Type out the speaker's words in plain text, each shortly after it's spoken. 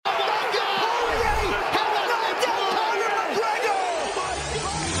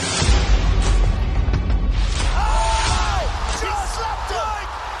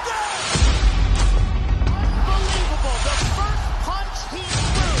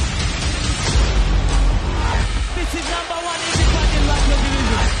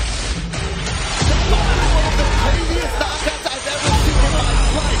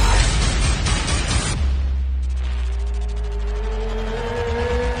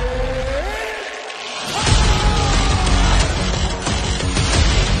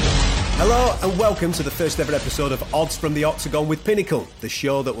Hello and welcome to the first ever episode of Odds from the Octagon with Pinnacle, the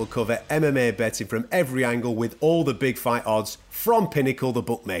show that will cover MMA betting from every angle with all the big fight odds from Pinnacle, the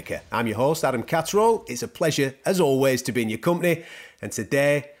bookmaker. I'm your host, Adam Catterall. It's a pleasure, as always, to be in your company. And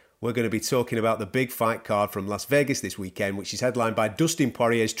today, we're going to be talking about the big fight card from Las Vegas this weekend, which is headlined by Dustin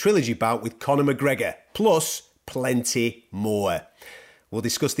Poirier's trilogy bout with Conor McGregor, plus plenty more. We'll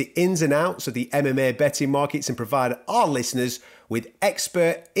discuss the ins and outs of the MMA betting markets and provide our listeners with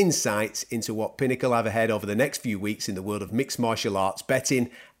expert insights into what Pinnacle have ahead over the next few weeks in the world of mixed martial arts betting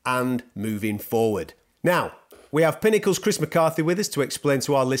and moving forward. Now, we have Pinnacle's Chris McCarthy with us to explain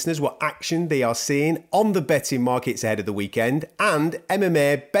to our listeners what action they are seeing on the betting markets ahead of the weekend, and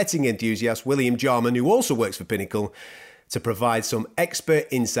MMA betting enthusiast William Jarman, who also works for Pinnacle, to provide some expert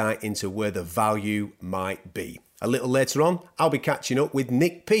insight into where the value might be. A little later on, I'll be catching up with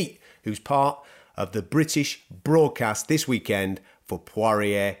Nick Peet, who's part of the British broadcast this weekend for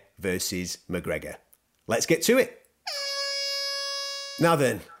Poirier versus McGregor. Let's get to it. Now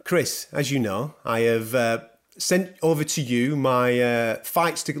then, Chris, as you know, I have sent over to you my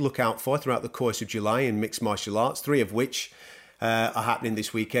fights to look out for throughout the course of July in mixed martial arts, 3 of which are happening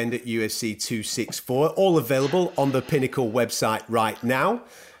this weekend at UFC 264, all available on the Pinnacle website right now.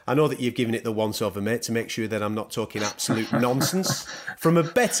 I know that you've given it the once-over, mate, to make sure that I'm not talking absolute nonsense. From a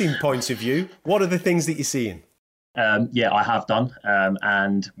betting point of view, what are the things that you're seeing? Yeah, I have done.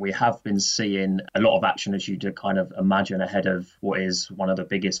 And we have been seeing a lot of action, as you'd kind of imagine, ahead of what is one of the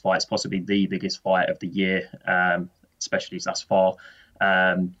biggest fights, possibly the biggest fight of the year, especially thus far.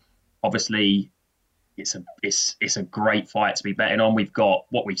 Obviously, it's a great fight to be betting on. We've got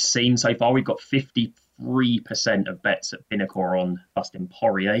what we've seen so far. We've got 53% of bets at Pinnacle are on Dustin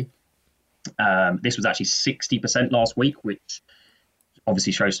Poirier. This was actually 60% last week, which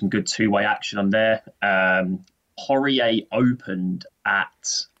obviously shows some good two-way action on there. Poirier opened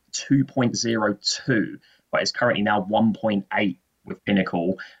at 2.02, but it's currently now 1.8 with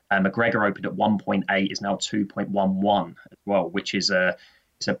Pinnacle. McGregor opened at 1.8, is now 2.11 as well, which is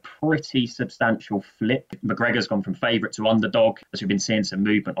it's a pretty substantial flip. McGregor's gone from favourite to underdog. As we've been seeing some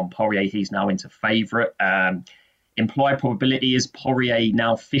movement on Poirier, he's now into favourite. Implied probability is Poirier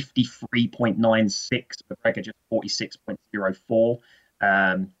now 53.96, McGregor just 46.04.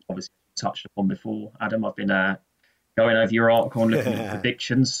 Obviously, touched upon before, Adam, I've been going over your article and looking at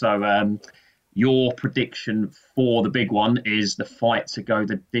predictions. So your prediction for the big one is the fight to go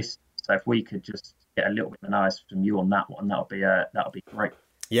the distance. So if we could just get a little bit of an eyes from you on that one, that'll be great.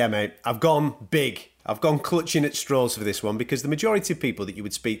 Yeah, mate. I've gone big. I've gone clutching at straws for this one because the majority of people that you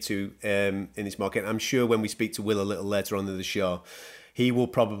would speak to in this market, I'm sure when we speak to Will a little later on in the show, he will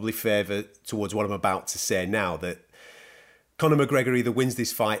probably favour towards what I'm about to say now, that Conor McGregor either wins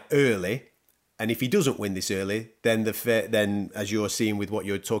this fight early, and if he doesn't win this early, then then as you're seeing with what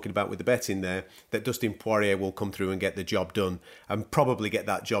you're talking about with the betting there, that Dustin Poirier will come through and get the job done, and probably get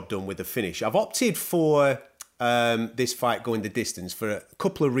that job done with a finish. I've opted for this fight going the distance for a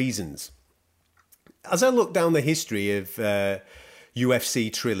couple of reasons. As I look down the history of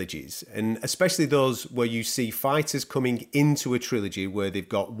UFC trilogies, and especially those where you see fighters coming into a trilogy where they've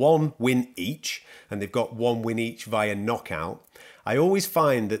got one win each, and they've got one win each via knockout, I always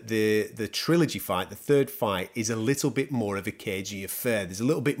find that the trilogy fight, the third fight, is a little bit more of a cagey affair. There's a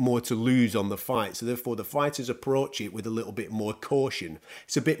little bit more to lose on the fight, so therefore the fighters approach it with a little bit more caution.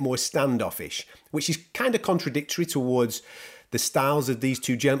 It's a bit more standoffish, which is kind of contradictory towards the styles of these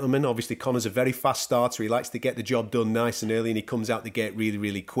two gentlemen. Obviously, Conor's a very fast starter. He likes to get the job done nice and early, and he comes out the gate really,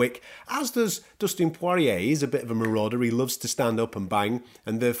 really quick, as does Dustin Poirier. He's a bit of a marauder. He loves to stand up and bang,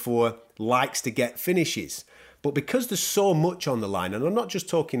 and therefore likes to get finishes. But because there's so much on the line, and I'm not just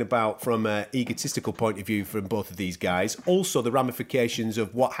talking about from an egotistical point of view from both of these guys, also the ramifications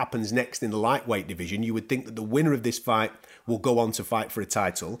of what happens next in the lightweight division, you would think that the winner of this fight will go on to fight for a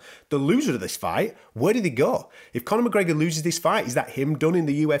title. The loser of this fight, where did he go? If Conor McGregor loses this fight, is that him done in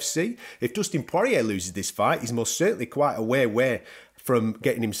the UFC? If Dustin Poirier loses this fight, he's most certainly quite a way away from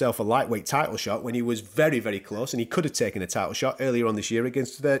getting himself a lightweight title shot when he was very, very close, and he could have taken a title shot earlier on this year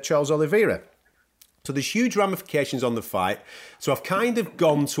against Charles Oliveira. So there's huge ramifications on the fight. So I've kind of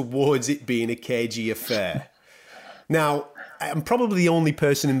gone towards it being a cagey affair. Now, I'm probably the only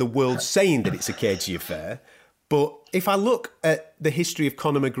person in the world saying that it's a cagey affair. But if I look at the history of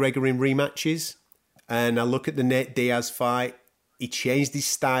Conor McGregor in rematches, and I look at the Nate Diaz fight, he changed his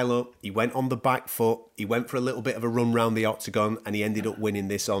style up. He went on the back foot. He went for a little bit of a run round the octagon, and he ended up winning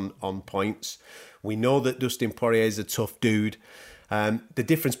this on points. We know that Dustin Poirier is a tough dude. The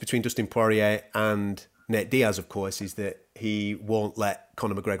difference between Dustin Poirier and Nate Diaz, of course, is that he won't let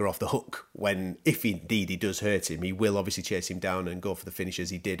Conor McGregor off the hook if indeed he does hurt him. He will obviously chase him down and go for the finish as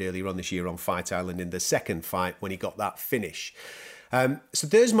he did earlier on this year on Fight Island in the second fight when he got that finish. So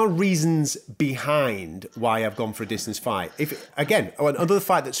there's my reasons behind why I've gone for a distance fight. Another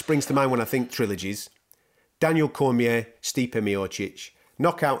fight that springs to mind when I think trilogies, Daniel Cormier, Stipe Miocic,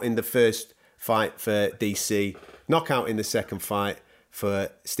 knockout in the first fight for DC, knockout in the second fight for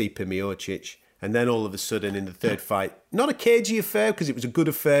Stipe Miocic, and then all of a sudden in the third fight, not a cagey affair because it was a good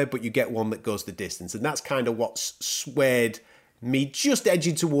affair, but you get one that goes the distance. And that's kind of what's swayed me just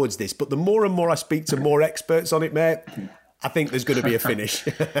edging towards this. But the more and more I speak to more experts on it, mate, I think there's going to be a finish.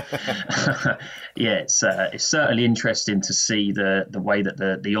 Yeah, it's certainly interesting to see the way that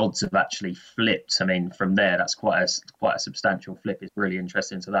the odds have actually flipped. I mean, from there, that's quite a substantial flip. It's really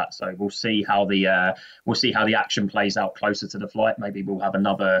interesting to that. So we'll see how the action plays out closer to the fight. Maybe we'll have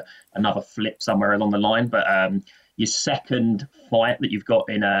another flip somewhere along the line. But your second fight that you've got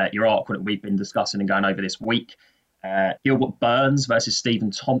in your article that we've been discussing and going over this week. Gilbert Burns versus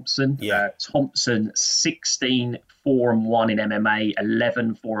Stephen Thompson. Thompson 16-4-1 in MMA,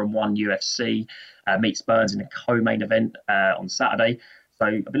 11-4-1 UFC. Meets Burns in a co-main event on Saturday. So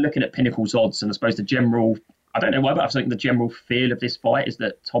I've been looking at Pinnacle's odds, and I suppose I don't know why, but I think the general feel of this fight is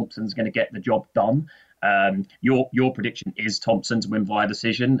that Thompson's going to get the job done. Your prediction is Thompson to win via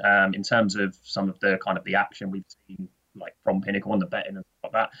decision. In terms of some of the kind of the action we've seen, like from Pinnacle on the betting and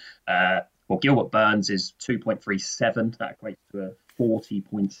stuff like that. Well, Gilbert Burns is 2.37. That equates to a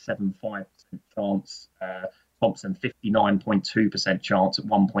 40.75% chance. Thompson, 59.2% chance at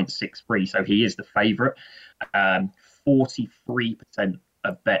 1.63. So he is the favourite. 43%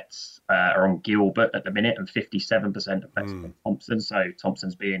 of bets are on Gilbert at the minute, and 57% of bets on Thompson. So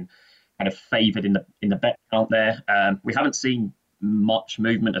Thompson's being kind of favoured in the bet count there. We haven't seen much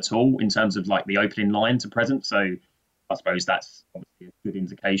movement at all in terms of like the opening line to present. So I suppose that's obviously a good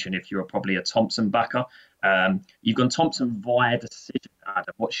indication if you're probably a Thompson backer. You've gone Thompson via decision,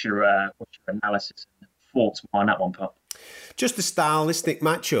 Adam. What's your analysis and thoughts on that one, Pat? Just a stylistic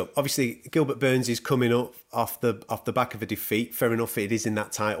matchup. Obviously, Gilbert Burns is coming up off the back of a defeat. Fair enough, it is in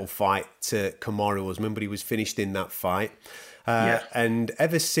that title fight to Kamaru Usman, but he was finished in that fight. And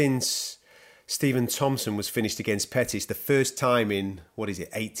ever since Stephen Thompson was finished against Pettis, the first time in,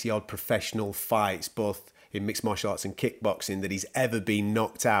 80-odd professional fights, both in mixed martial arts and kickboxing, that he's ever been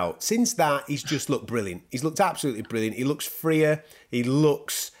knocked out. Since that, he's just looked brilliant. He's looked absolutely brilliant. He looks freer. He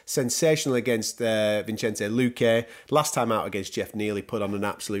looks sensational against Vicente Luque. Last time out against Jeff Neal, he put on an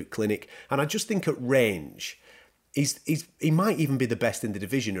absolute clinic. And I just think at range, he might even be the best in the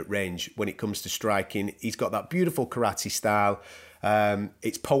division at range when it comes to striking. He's got that beautiful karate style.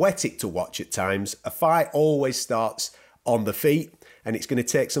 It's poetic to watch at times. A fight always starts on the feet, and it's going to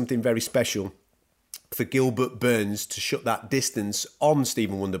take something very special for Gilbert Burns to shut that distance on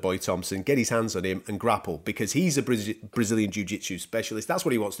Stephen Wonderboy Thompson, get his hands on him and grapple, because he's a Brazilian Jiu-Jitsu specialist. That's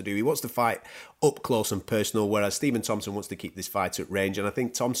what he wants to do. He wants to fight up close and personal, whereas Stephen Thompson wants to keep this fight at range. And I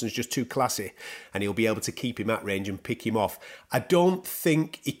think Thompson's just too classy, and he'll be able to keep him at range and pick him off. I don't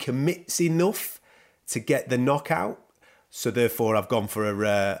think he commits enough to get the knockout. So therefore, I've gone for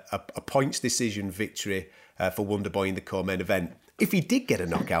a points decision victory for Wonderboy in the co-main event. If he did get a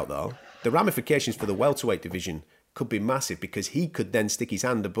knockout, though, the ramifications for the welterweight division could be massive, because he could then stick his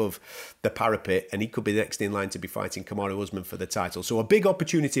hand above the parapet and he could be next in line to be fighting Kamaru Usman for the title. So a big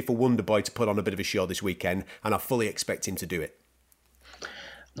opportunity for Wonderboy to put on a bit of a show this weekend, and I fully expect him to do it.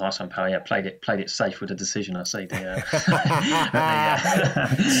 Nice one, pal. Yeah, played it safe with a decision, I see.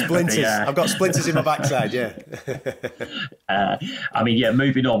 Splinters. I've got splinters in my backside, yeah.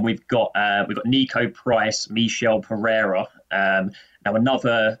 Moving on, we've got Nico Price, Michel Pereira. Now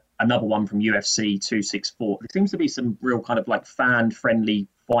another one from UFC 264. There seems to be some real kind of like fan-friendly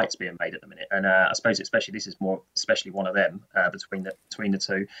fights being made at the minute, and I suppose this is especially one of them between the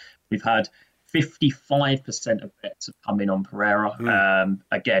two. We've had 55% of bets have come in on Pereira.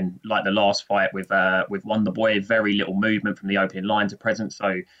 Again, like the last fight with Wonderboy, very little movement from the opening line to present,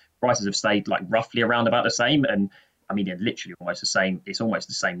 so prices have stayed like roughly around about the same. And I mean, literally almost the same. It's almost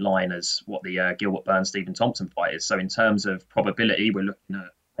the same line as what the Gilbert Burns Stephen Thompson fight is. So in terms of probability, we're looking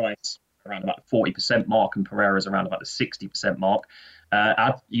at Price around about the 40% mark, and Pereira's around about the 60% mark.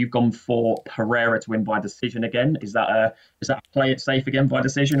 You've gone for Pereira to win by decision again. Is that play it safe again by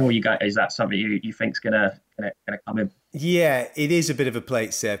decision, or is that something you think's gonna come in? Yeah, it is a bit of a play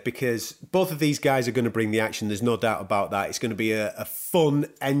it safe, because both of these guys are going to bring the action. There's no doubt about that. It's going to be a fun,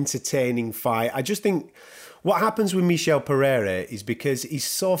 entertaining fight. I just think What happens with Michel Pereira is because he's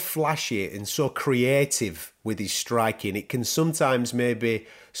so flashy and so creative with his striking, it can sometimes maybe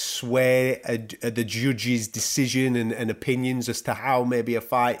sway the judge's decision and opinions as to how maybe a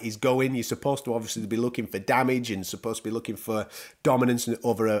fight is going. You're supposed to obviously be looking for damage and supposed to be looking for dominance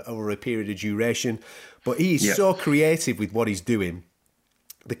over a period of duration. But he is so creative with what he's doing.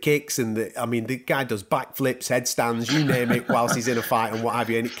 The kicks and the guy does backflips, headstands, you name it, whilst he's in a fight and what have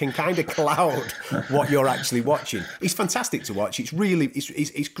you, and it can kind of cloud what you're actually watching. He's fantastic to watch. It's really,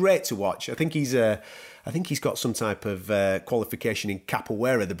 it's great to watch. I think he's got some type of qualification in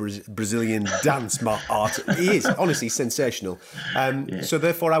capoeira, the Brazilian dance art. He is honestly sensational. So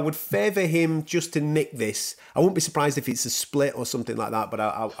therefore, I would favour him just to nick this. I wouldn't be surprised if it's a split or something like that, but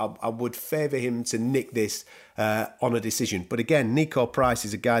I would favour him to nick this on a decision. But again, Nico Price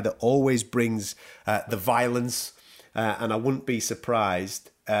is a guy that always brings the violence, and I wouldn't be surprised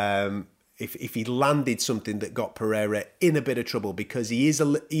if he landed something that got Pereira in a bit of trouble, because he is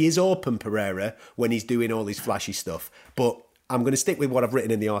open, Pereira, when he's doing all his flashy stuff. But I'm going to stick with what I've written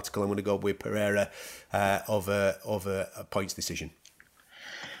in the article. I'm going to go with Pereira over a points decision.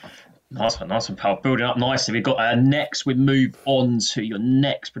 Nice one, pal. Building up nicely. We've got next, we move on to your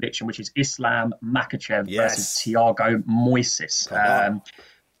next prediction, which is Islam Makhachev versus Thiago Moises.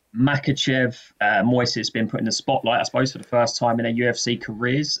 Makhachev, Moises has been put in the spotlight, I suppose, for the first time in their UFC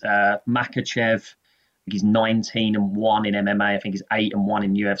careers. Makhachev, I think he's 19-1 in MMA. I think he's 8-1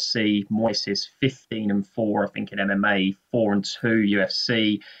 in UFC. Moises 15-4, I think, in MMA, 4-2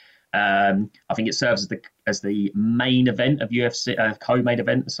 UFC. I think it serves as the main event of UFC, co-main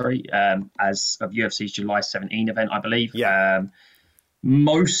event, as of UFC's July 17 event, I believe. Yeah.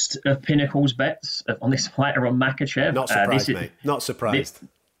 Most of Pinnacle's bets on this fight are on Makhachev. Not surprised, mate. Not surprised.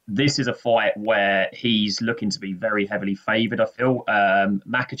 This is a fight where he's looking to be very heavily favoured, I feel.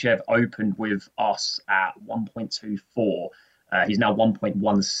 Makhachev opened with us at 1.24. He's now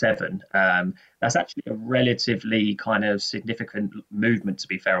 1.17. That's actually a relatively kind of significant movement, to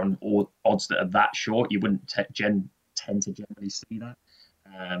be fair, on all odds that are that short. You wouldn't tend to generally see that.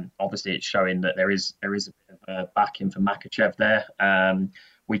 Obviously, it's showing that there is a bit of backing for Makhachev there.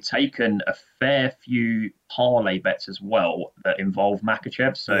 We've taken a fair few parlay bets as well that involve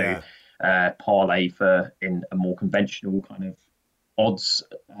Makhachev. So parlay for, in a more conventional kind of odds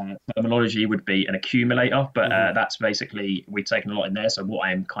terminology, would be an accumulator, but that's basically, we've taken a lot in there. So what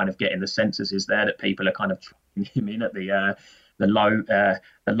I'm kind of getting the senses is there that people are kind of trying him in at the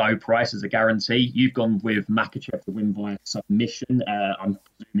low price as a guarantee. You've gone with Makhachev to win via submission. I'm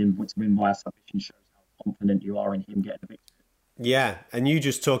presuming to win via submission shows how confident you are in him getting a victory. Yeah, and you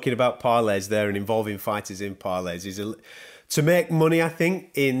just talking about parlays there and involving fighters in parlays is to make money, I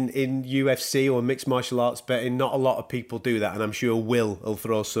think, in UFC or mixed martial arts betting. Not a lot of people do that, and I'm sure Will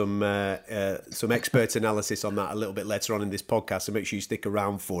throw some expert analysis on that a little bit later on in this podcast, so make sure you stick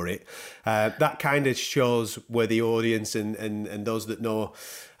around for it. That kind of shows where the audience and those that know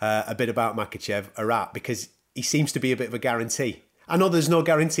a bit about Makhachev are at, because he seems to be a bit of a guarantee. I know there's no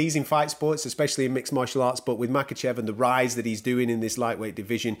guarantees in fight sports, especially in mixed martial arts, but with Makhachev and the rise that he's doing in this lightweight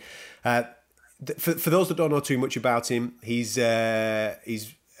division, for those that don't know too much about him, he's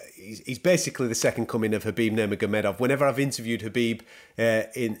basically the second coming of Khabib Nurmagomedov. Whenever I've interviewed Khabib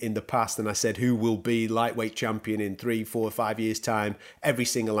in the past and I said who will be lightweight champion in 3, 4, 5 years' time, every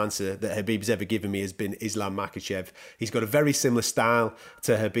single answer that Khabib's ever given me has been Islam Makhachev. He's got a very similar style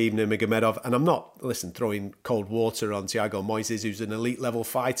to Khabib Nurmagomedov, and I'm not, throwing cold water on Thiago Moises, who's an elite level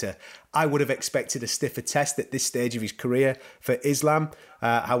fighter. I would have expected a stiffer test at this stage of his career for Islam.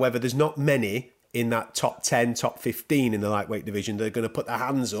 However, there's not many in that top 10, top 15 in the lightweight division that are going to put their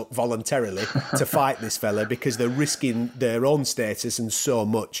hands up voluntarily to fight this fella, because they're risking their own status and so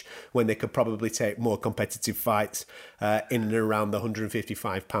much when they could probably take more competitive fights in and around the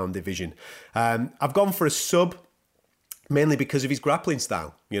 155-pound division. I've gone for a sub, mainly because of his grappling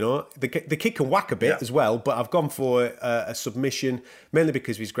style. The kick can whack a bit as well, but I've gone for a submission, mainly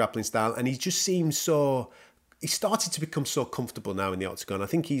because of his grappling style, and he just seems so... He's started to become so comfortable now in the Octagon. I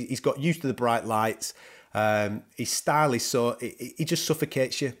think he's got used to the bright lights. His style is so... He just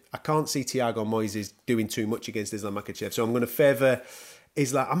suffocates you. I can't see Thiago Moises doing too much against Islam Makhachev, so I'm going to favour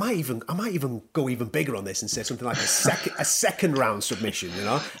Islam. I might even go even bigger on this and say something like a second round submission.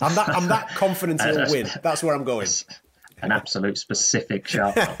 I'm that confident he'll win. That's where I'm going. An absolute specific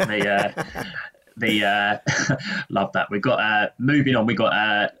shout out. Love that. We've got moving on. We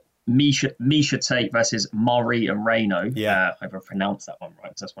got Misha Tate versus Mari and Reno. I hope I pronounced that one right,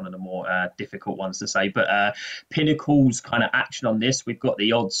 because that's one of the more difficult ones to say. But Pinnacle's kind of action on this, we've got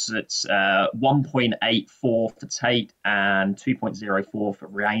the odds at 1.84 for Tate and 2.04 for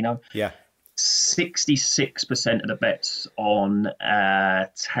Reno. 66% of the bets on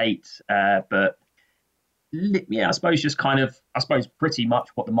Tate, but yeah, I suppose just kind of, I suppose pretty much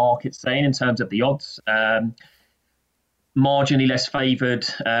what the market's saying in terms of the odds. Marginally less favoured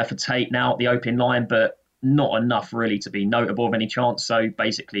for Tate now at the opening line, but not enough really to be notable of any chance. So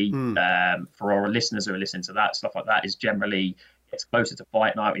basically, for our listeners who are listening to that, stuff like that is generally, it's closer to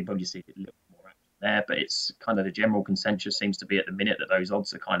fight night. We probably see a little more action there, but it's kind of the general consensus seems to be at the minute that those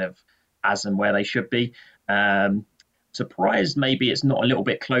odds are kind of as and where they should be. Surprised maybe it's not a little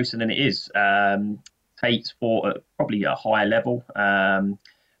bit closer than it is. Tate's fought at probably a higher level.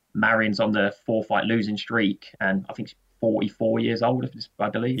 Marion's on the 4-fight losing streak, and I think she's 44 years old, I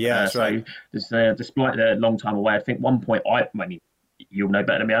believe. Yeah, that's right. So despite the long time away, I think you'll know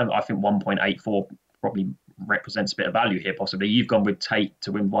better than me. I think 1.84 probably represents a bit of value here, possibly. You've gone with Tate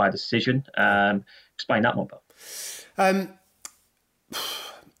to win via decision. Explain that one, Bill.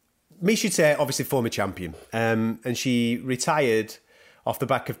 Miesha Tate, obviously former champion, and she retired off the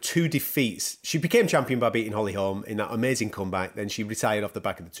back of 2 defeats. She became champion by beating Holly Holm in that amazing comeback. Then she retired off the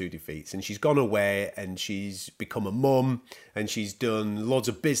back of the 2 defeats. And she's gone away and she's become a mum and she's done loads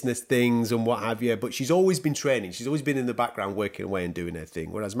of business things and what have you. But she's always been training. She's always been in the background working away and doing her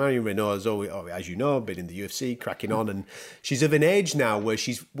thing. Whereas Marion Renault has always, as you know, been in the UFC, cracking on. And she's of an age now where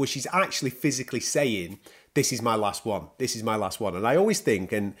she's actually physically saying, this is my last one. This is my last one. And I always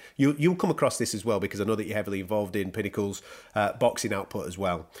think, and you'll come across this as well, because I know that you're heavily involved in Pinnacle's boxing output as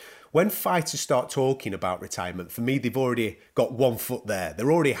well. When fighters start talking about retirement, for me, they've already got one foot there.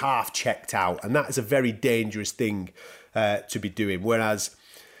 They're already half checked out. And that is a very dangerous thing to be doing. Whereas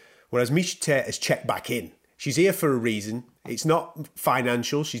Miesha Tate has checked back in. She's here for a reason. It's not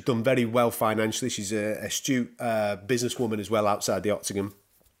financial. She's done very well financially. She's an astute businesswoman as well outside the Octagon.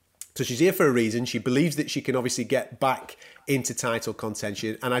 So she's here for a reason. She believes that she can obviously get back into title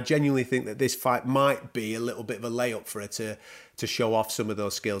contention. And I genuinely think that this fight might be a little bit of a layup for her to show off some of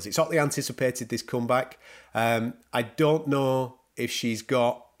those skills. It's hotly anticipated, this comeback. I don't know if she's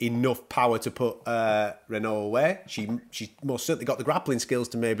got enough power to put Renault away. She's most certainly got the grappling skills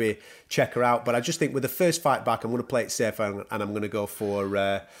to maybe check her out. But I just think with the first fight back, I'm going to play it safe and I'm going to go for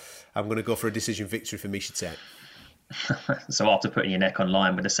a decision victory for Miesha Tate. So after putting your neck on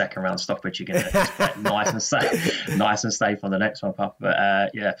line with the second round stoppage, you're going to just play nice and safe on the next one, Pup.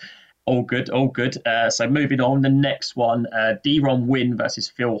 But yeah, all good. So moving on, the next one, D-Ron Win versus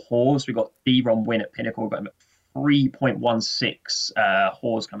Phil Hawes. We've got D-Ron Win at Pinnacle. We've got him at 3.16.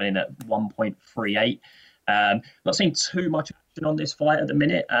 Hawes coming in at 1.38. Not seeing too much action on this fight at the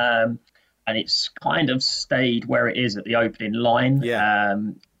minute. And it's kind of stayed where it is at the opening line. Yeah.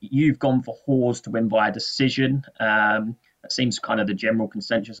 You've gone for Hawes to win via decision. That seems kind of the general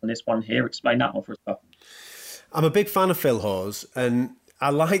consensus on this one here. Explain that one for us, Bill. I'm a big fan of Phil Hawes, and I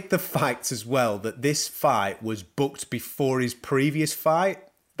like the fact as well that this fight was booked before his previous fight.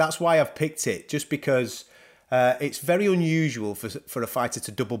 That's why I've picked it, just because it's very unusual for a fighter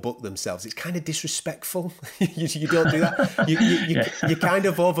to double book themselves. It's kind of disrespectful. you don't do that. You're kind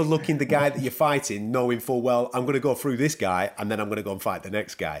of overlooking the guy that you're fighting, knowing full well, I'm going to go through this guy and then I'm going to go and fight the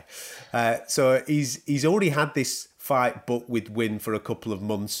next guy. So he's already had this fight booked with Win for a couple of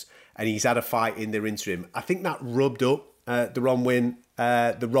months, and he's had a fight in their interim. I think that rubbed up the Ron Win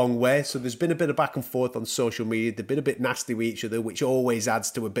the wrong way. So there's been a bit of back and forth on social media. They've been a bit nasty with each other, which always adds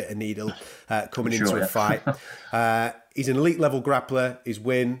to a bit of needle coming into a fight. He's an elite level grappler, is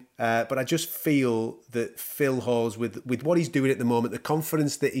Win. But I just feel that Phil Hawes, with what he's doing at the moment, the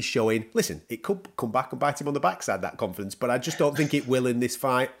confidence that he's showing, listen, it could come back and bite him on the backside, that confidence, but I just don't think it will in this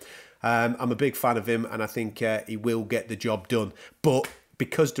fight. I'm a big fan of him, and I think he will get the job done. But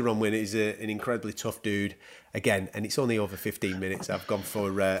because D-Ron Win is an incredibly tough dude, again, and it's only over 15 minutes, I've gone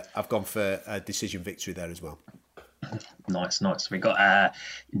for a decision victory there as well. Nice. We got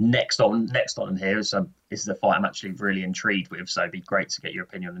next on here is the fight I'm actually really intrigued with. So it'd be great to get your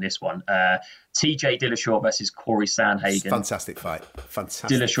opinion on this one. TJ Dillashaw versus Corey Sandhagen. Fantastic fight.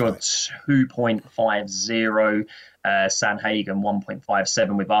 Dillashaw 2.50, Sandhagen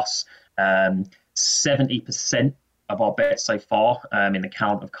 1.57 with us. 70% of our bets so far in the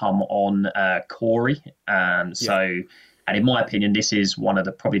count have come on Corey. And in my opinion, this is one of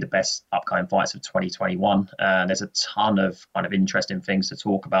probably the best upcoming fights of 2021. There's a ton of kind of interesting things to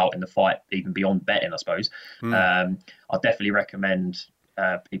talk about in the fight, even beyond betting, I suppose. I'll definitely recommend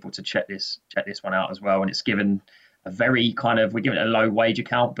people to check this one out as well. And it's given a very we're giving it a low wager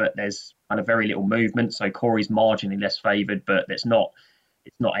count, but there's kind of very little movement. So Corey's marginally less favoured, but it's not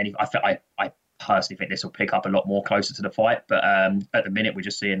any. I personally think this will pick up a lot more closer to the fight. But at the minute, we're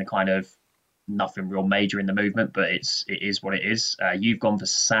just seeing the kind of nothing real major in the movement, but it is what it is. You've gone for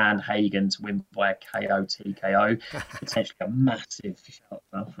Sandhagen to win by a KO TKO, potentially a massive shout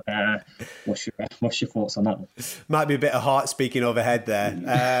out. What's your thoughts on that one? Might be a bit of heart speaking overhead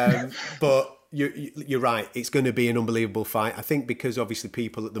there, but you're right. It's going to be an unbelievable fight. I think because obviously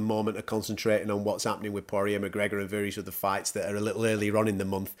people at the moment are concentrating on what's happening with Poirier, McGregor, and various other fights that are a little earlier on in the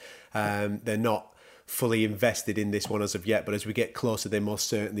month. They're not fully invested in this one as of yet, but as we get closer, they most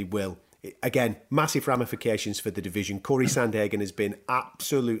certainly will. Again, massive ramifications for the division. Corey Sandhagen has been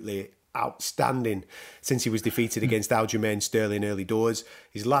absolutely outstanding since he was defeated against Aljamain Sterling early doors.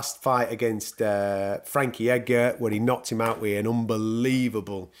 His last fight against Frankie Edgar, where he knocked him out with an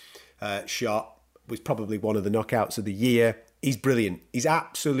unbelievable shot, was probably one of the knockouts of the year. He's brilliant. He's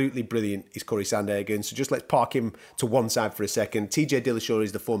absolutely brilliant, is Corey Sandhagen. So just let's park him to one side for a second. TJ Dillashaw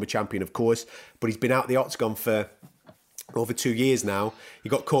is the former champion, of course, but he's been out the Octagon for over 2 years now. He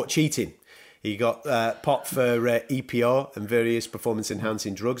got caught cheating. He got popped for EPO and various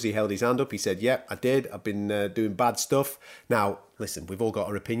performance-enhancing drugs. He held his hand up. He said, "Yep, I did. I've been doing bad stuff." Now, listen, we've all got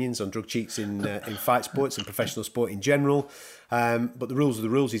our opinions on drug cheats in fight sports and professional sport in general. But the rules are the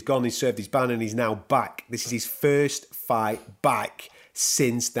rules. He's gone. He's served his ban, and he's now back. This is his first fight back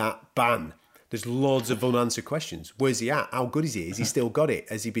since that ban. There's loads of unanswered questions. Where's he at? How good is he? Has he still got it?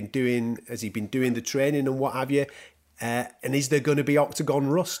 Has he been doing the training and what have you? And is there going to be Octagon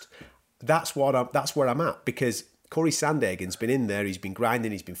rust? That's where I'm at, because Corey Sandhagen's been in there, he's been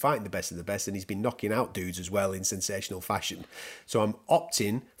grinding, he's been fighting the best of the best, and he's been knocking out dudes as well in sensational fashion. So I'm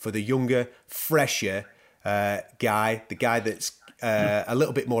opting for the younger, fresher guy, the guy that's a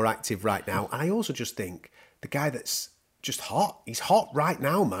little bit more active right now. And I also just think the guy that's just hot. He's hot right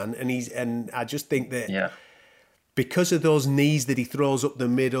now, man. And I just think that because of those knees that he throws up the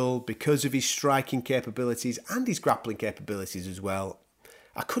middle, because of his striking capabilities and his grappling capabilities as well,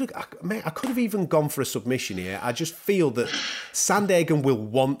 I could have even gone for a submission here. I just feel that Sandhagen will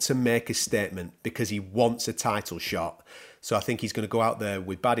want to make a statement because he wants a title shot. So I think he's going to go out there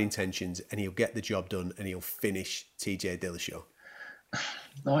with bad intentions and he'll get the job done and he'll finish TJ Dillashaw.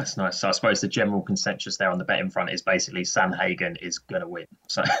 Nice. So I suppose the general consensus there on the betting front is basically Sandhagen is going to win.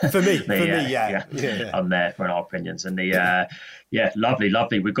 So for me, yeah. I'm there for our opinions. And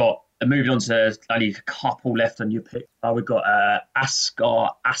lovely. We've got moving on to only a couple left on your pick. We've got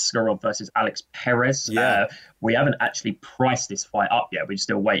Askarov versus Alex Perez. Yeah. We haven't actually priced this fight up yet. We're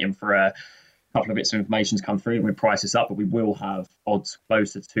still waiting for a couple of bits of information to come through and we price this up, but we will have odds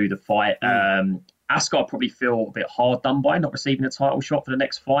closer to the fight. Askarov probably feel a bit hard done by not receiving a title shot for the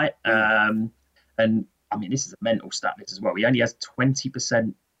next fight. And I mean, this is a mental stat this as well. He only has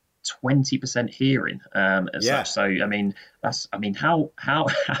 20% hearing such. So I mean, how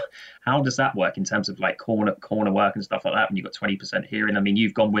does that work in terms of like corner work and stuff like that when you've got 20% hearing? I mean,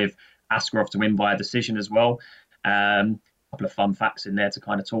 you've gone with Askarov to win by a decision as well. Couple of fun facts in there to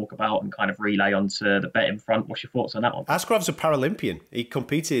kind of talk about and kind of relay onto the betting front. What's your thoughts on that one? Askarov's a Paralympian. He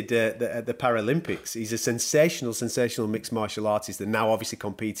competed at the Paralympics. He's a sensational mixed martial artist and now obviously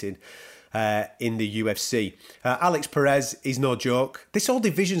competing in the UFC. Alex Perez is no joke. This whole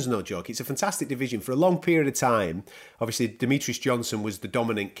division's no joke. It's a fantastic division. For a long period of time, obviously Demetrius Johnson was the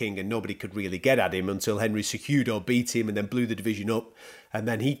dominant king and nobody could really get at him until Henry Cejudo beat him and then blew the division up. And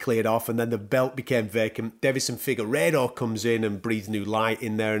then he cleared off and then the belt became vacant. Davison Figueiredo comes in and breathes new light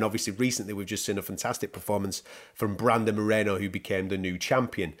in there. And obviously recently we've just seen a fantastic performance from Brandon Moreno, who became the new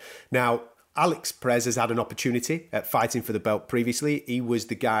champion. Now, Alex Perez has had an opportunity at fighting for the belt previously. He was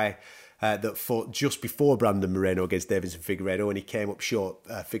the guy that fought just before Brandon Moreno against Davison Figueiredo, and he came up short.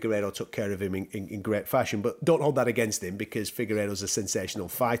 Figueiredo took care of him in great fashion, but don't hold that against him because Figueiredo's a sensational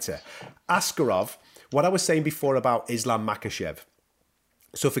fighter. Askarov, what I was saying before about Islam Makhachev,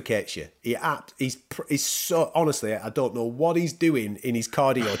 suffocates you. He's so, honestly, I don't know what he's doing in his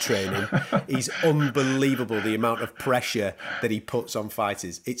cardio training. He's unbelievable, the amount of pressure that he puts on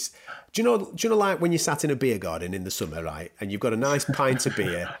fighters. Do you know like when you sat in a beer garden in the summer, right? And you've got a nice pint of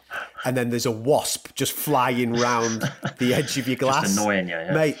beer and then there's a wasp just flying round the edge of your glass. Just annoying you,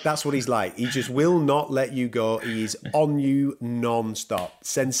 yeah. Mate, that's what he's like. He just will not let you go. He's on you non-stop.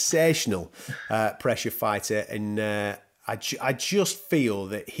 Sensational pressure fighter. And I just feel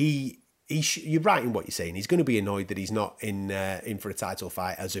that you're right in what you're saying. He's going to be annoyed that he's not in for a title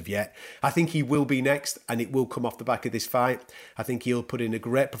fight as of yet. I think he will be next, and it will come off the back of this fight. I think he'll put in a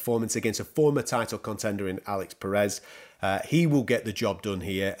great performance against a former title contender in Alex Perez. He will get the job done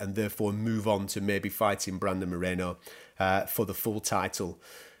here, and therefore move on to maybe fighting Brandon Moreno for the full title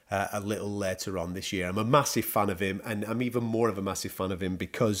a little later on this year. I'm a massive fan of him, and I'm even more of a massive fan of him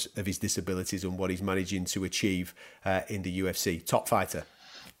because of his disabilities and what he's managing to achieve in the UFC. Top fighter.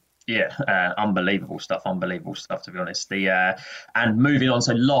 Yeah, unbelievable stuff. Unbelievable stuff, to be honest. And moving on,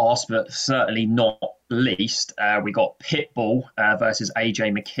 so last but certainly not least, we got Pitbull versus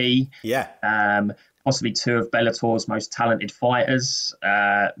AJ McKee. Yeah. Possibly two of Bellator's most talented fighters.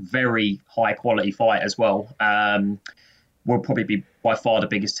 Very high quality fight as well. Will probably be by far the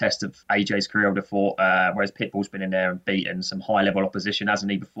biggest test of AJ's career, I would have thought. Whereas Pitbull's been in there and beaten some high level opposition,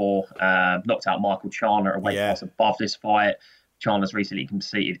 hasn't he? Before knocked out Michael Chandler at a weight class above this fight. Chandler's recently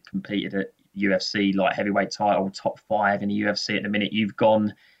competed at UFC light heavyweight title, top 5 in the UFC at the minute. You've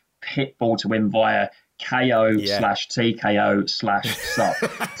gone Pitbull to win via KO/TKO/sub.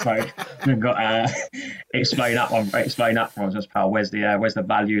 So we've got explain that one for us, pal. Where's the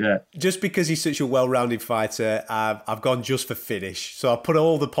value there? Just because he's such a well-rounded fighter, I've gone just for finish. So I put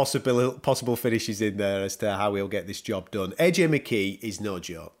all the possible finishes in there as to how he'll get this job done. AJ McKee is no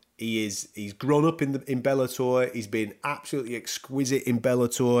joke. He's grown up in Bellator. He's been absolutely exquisite in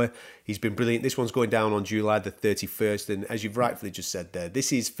Bellator. He's been brilliant. This one's going down on July the 31st. And as you've rightfully just said there,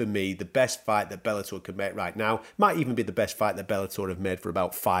 this is, for me, the best fight that Bellator can make right now. Might even be the best fight that Bellator have made for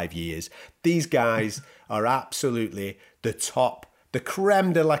about 5 years. These guys are absolutely the top, the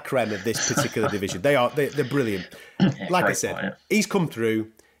creme de la creme of this particular division. They're brilliant. Like I said, he's come through.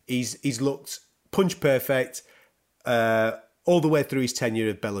 He's looked punch perfect. All the way through his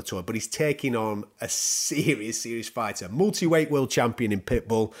tenure at Bellator, but he's taking on a serious fighter. Multi-weight world champion in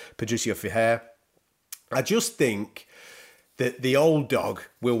Pitbull, Patricio Fijer. I just think that the old dog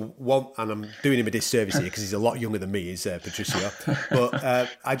will want, and I'm doing him a disservice here because he's a lot younger than me, is Patricio, but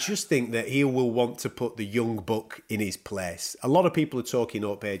I just think that he will want to put the young buck in his place. A lot of people are talking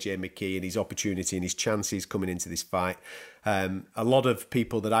up AJ McKee and his opportunity and his chances coming into this fight. A lot of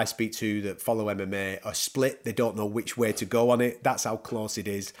people that I speak to that follow MMA are split. They don't know which way to go on it. That's how close it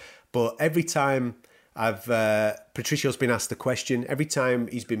is. But every time Patricio's been asked the question, every time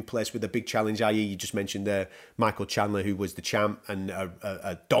he's been placed with a big challenge, i.e. you just mentioned there, Michael Chandler, who was the champ and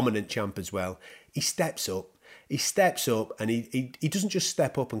a dominant champ as well, he steps up. He steps up and he doesn't just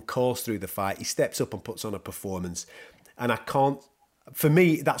step up and course through the fight. He steps up and puts on a performance. And for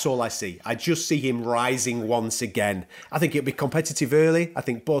me, that's all I see. I just see him rising once again. I think it'll be competitive early. I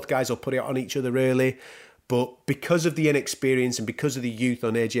think both guys will put it on each other early. But because of the inexperience and because of the youth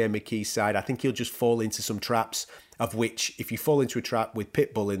on AJ McKee's side, I think he'll just fall into some traps, of which if you fall into a trap with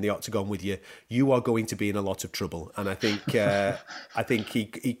Pitbull in the octagon with you, you are going to be in a lot of trouble. And I think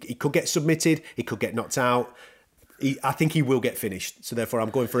he could get submitted, he could get knocked out. I think he will get finished. So therefore,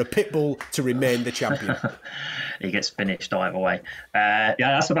 I'm going for a Pitbull to remain the champion. He gets finished either way. Yeah,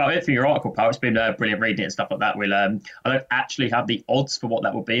 that's about it for your article, pal. It's been brilliant reading it and stuff like that. I don't actually have the odds for what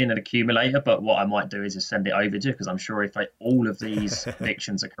that will be in an accumulator, but what I might do is just send it over to you, because I'm sure if all of these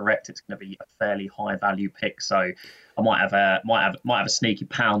predictions are correct, it's going to be a fairly high value pick. So I might have a sneaky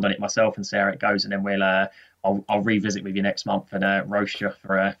pound on it myself and see how it goes, and then I'll revisit with you next month and roast you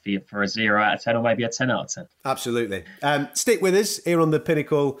for a 0 out of 10 or maybe a 10 out of 10. Absolutely. Stick with us here on the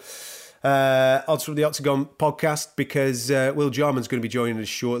Pinnacle Odds from the Octagon podcast, because Will Jarman's going to be joining us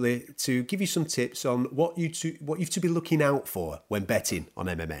shortly to give you some tips on what you've to be looking out for when betting on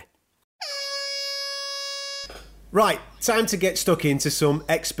MMA. Right, time to get stuck into some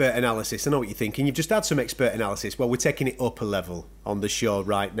expert analysis. I know what you're thinking. You've just had some expert analysis. Well, we're taking it up a level on the show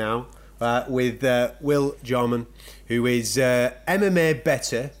right now. With Will Jarman, who is MMA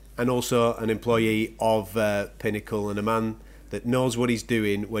bettor and also an employee of Pinnacle, and a man that knows what he's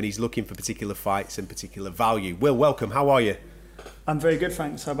doing when he's looking for particular fights and particular value. Will, welcome. How are you? I'm very good,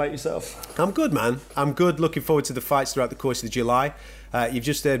 thanks. How about yourself? I'm good, man. I'm good. Looking forward to the fights throughout the course of July. You've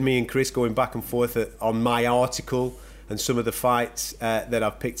just heard me and Chris going back and forth on my article and some of the fights that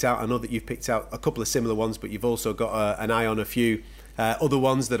I've picked out. I know that you've picked out a couple of similar ones, but you've also got an eye on a few other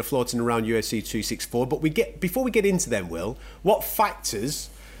ones that are floating around UFC 264. But before we get into them, Will, what factors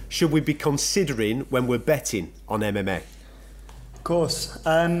should we be considering when we're betting on MMA? Of course.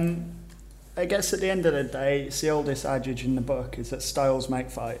 I guess at the end of the day, it's the oldest adage in the book, is that styles make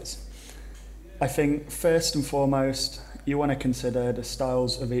fights. I think first and foremost, you want to consider the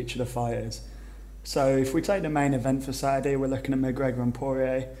styles of each of the fighters. So if we take the main event for Saturday, we're looking at McGregor and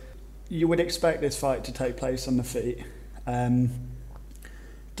Poirier. You would expect this fight to take place on the feet.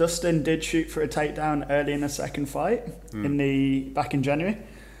 Dustin did shoot for a takedown early in the second fight back in January.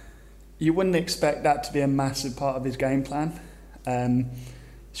 You wouldn't expect that to be a massive part of his game plan.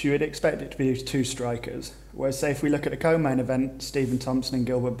 So you would expect it to be two strikers. Whereas, say, if we look at the co-main event, Stephen Thompson and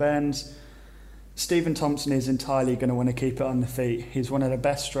Gilbert Burns, Stephen Thompson is entirely going to want to keep it on the feet. He's one of the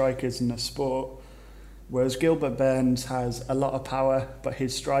best strikers in the sport. Whereas Gilbert Burns has a lot of power, but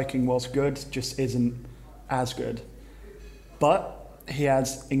his striking, whilst good, just isn't as good. But he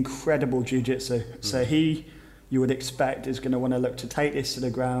has incredible jiu-jitsu. So you would expect, is going to want to look to take this to the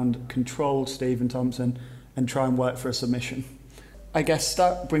ground, control Stephen Thompson, and try and work for a submission. I guess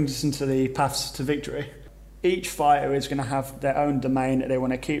that brings us into the paths to victory. Each fighter is going to have their own domain that they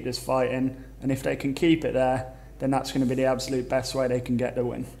want to keep this fight in, and if they can keep it there, then that's going to be the absolute best way they can get the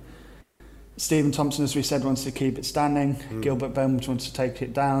win. Stephen Thompson, as we said, wants to keep it standing. Gilbert Burns wants to take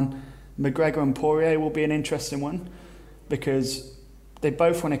it down. McGregor and Poirier will be an interesting one because they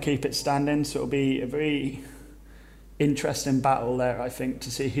both want to keep it standing, so it'll be a very interesting battle there, I think,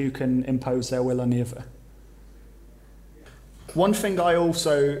 to see who can impose their will on the other. One thing I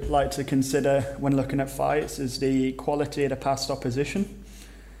also like to consider when looking at fights is the quality of the past opposition.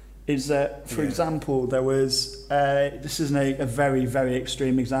 Is that, for example, there was, this isn't a very, very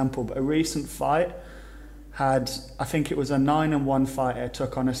extreme example, but a recent fight had, I think it was a 9-1 fighter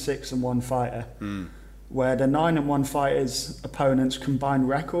took on a 6-1 fighter, where the 9-1 fighter's opponents' combined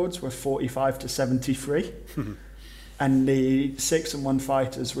records were 45-73. And the 6-1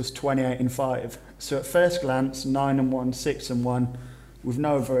 fighters was 28-5. So at first glance, 9-1, 6-1, with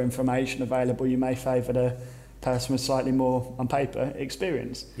no other information available, you may favour the person with slightly more, on paper,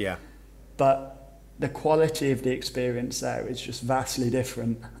 experience. Yeah. But the quality of the experience there is just vastly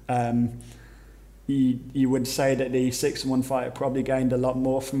different. You would say that the 6-1 fighter probably gained a lot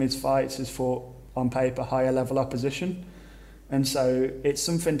more from his fights, has fought, on paper, higher level opposition. And so it's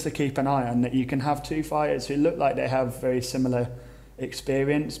something to keep an eye on, that you can have two fighters who look like they have very similar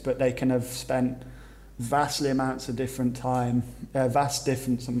experience, but they can have spent vastly different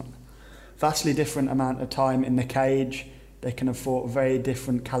amount of time in the cage. They can have fought very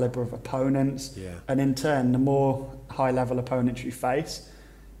different calibre of opponents. Yeah. And in turn, the more high-level opponents you face,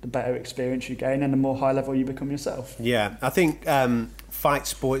 the better experience you gain and the more high-level you become yourself. Yeah, I think fight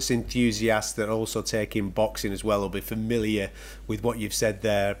sports enthusiasts that also take in boxing as well will be familiar with what you've said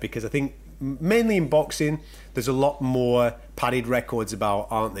there, because I think mainly in boxing there's a lot more padded records about,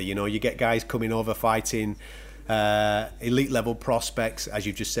 aren't there? You know, you get guys coming over fighting elite level prospects, as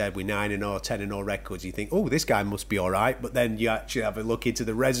you've just said, with 9-0, 10-0 records. You think, oh, this guy must be all right, but then you actually have a look into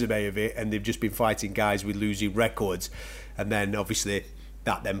the resume of it and they've just been fighting guys with losing records, and then obviously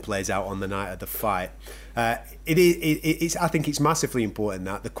that then plays out on the night of the fight. It's I think it's massively important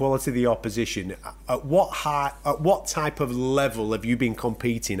that the quality of the opposition. At what type of level have you been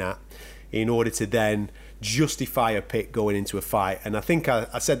competing at in order to then justify a pick going into a fight? And I think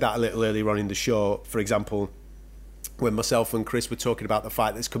I said that a little earlier on in the show. For example, when myself and Chris were talking about the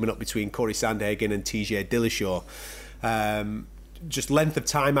fight that's coming up between Corey Sandhagen and TJ Dillashaw. Just length of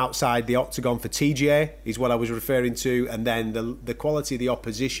time outside the octagon for TJ is what I was referring to, and then the quality of the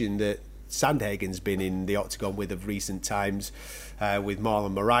opposition that Sandhagen's been in the octagon with of recent times, with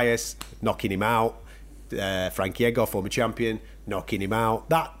Marlon Moraes knocking him out, Frankie Edgar, former champion, knocking him out.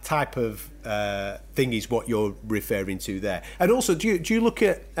 That type of thing is what you're referring to there. And also, do you look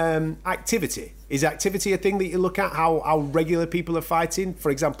at activity? Is activity a thing that you look at, how regular people are fighting? For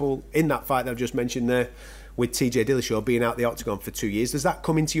example, in that fight that I've just mentioned there, with TJ Dillashaw being out the octagon for 2 years, does that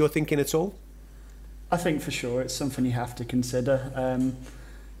come into your thinking at all? I think for sure it's something you have to consider.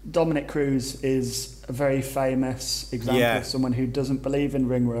 Dominic Cruz is a very famous example of someone who doesn't believe in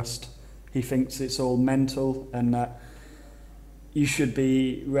ring rust. He thinks it's all mental and that you should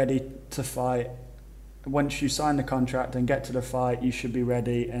be ready to fight. Once you sign the contract and get to the fight, you should be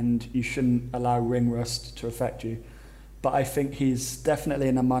ready and you shouldn't allow ring rust to affect you. But I think he's definitely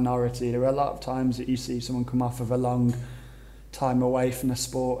in a minority. There are a lot of times that you see someone come off of a long time away from the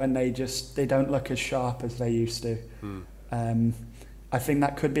sport and they don't look as sharp as they used to. I think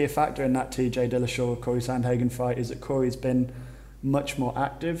that could be a factor in that TJ Dillashaw-Corey Sandhagen fight, is that Corey's been much more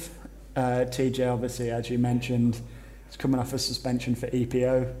active. TJ, obviously, as you mentioned, is coming off a suspension for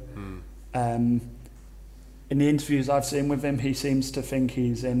EPO. In the interviews I've seen with him, he seems to think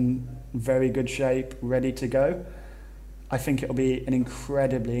he's in very good shape, ready to go. I think it'll be an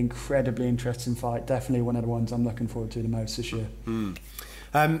incredibly interesting fight. Definitely one of the ones I'm looking forward to the most this year.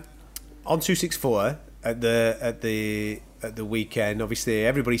 On 264 at the weekend, obviously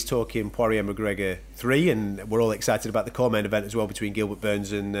everybody's talking Poirier McGregor 3, and we're all excited about the co-main event as well between Gilbert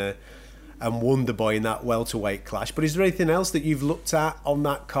Burns and Wonderboy in that welterweight clash. But is there anything else that you've looked at on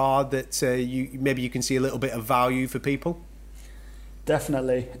that card that you can see a little bit of value for people?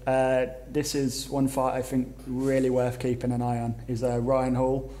 Definitely. This is one fight I think really worth keeping an eye on, is Ryan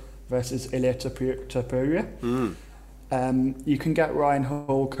Hall versus Ilia Topuria. You can get Ryan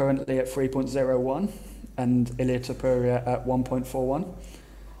Hall currently at 3.01 and Ilia Topuria at 1.41.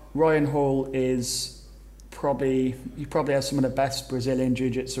 Ryan Hall is probably has some of the best Brazilian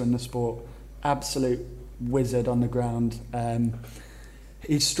jiu-jitsu in the sport. Absolute wizard on the ground.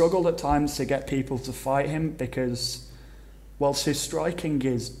 He's struggled at times to get people to fight him because, whilst his striking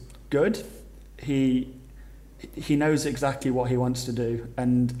is good, he knows exactly what he wants to do,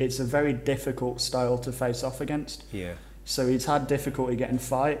 and it's a very difficult style to face off against. Yeah. So he's had difficulty getting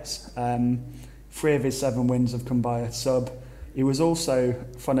fights. 3 of his 7 wins have come by a sub. He was also,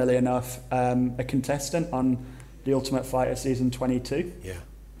 funnily enough, a contestant on The Ultimate Fighter Season 22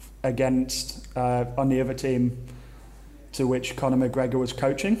 against, on the other team to which Conor McGregor was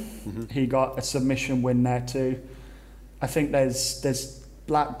coaching. Mm-hmm. He got a submission win there too. I think there's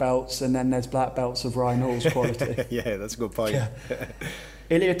black belts and then there's black belts of Ryan Hall's quality. Yeah, that's a good point. Yeah.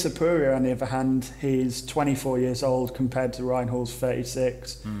 Ilia Topuria, on the other hand, he's 24 years old compared to Ryan Hall's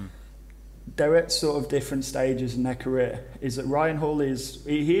 36. They're at sort of different stages in their career. Is that Ryan Hall is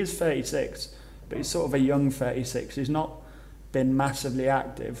 36, but he's sort of a young 36. He's not been massively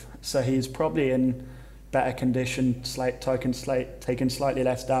active, so he's probably in better condition, taking slightly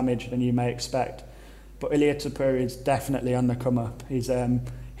less damage than you may expect. But Ilia Topuria is definitely on the come up.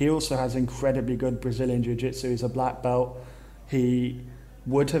 He also has incredibly good Brazilian Jiu-Jitsu. He's a black belt. He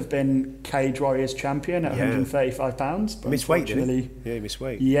would have been Cage Warriors champion at 135 pounds. But missed weight, didn't he? Yeah, he missed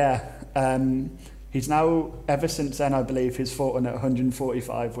weight. Yeah. He's now, ever since then, I believe, he's fought on at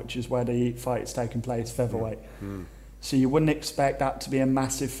 145, which is where the fight is taking place, featherweight. So you wouldn't expect that to be a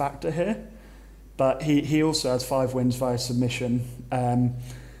massive factor here. But he also has 5 wins via submission.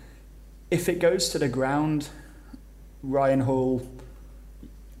 If it goes to the ground, Ryan Hall,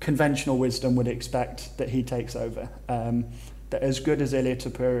 conventional wisdom would expect that he takes over. That as good as Ilia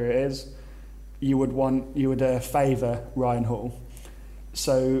Topuria is, you would favour Ryan Hall.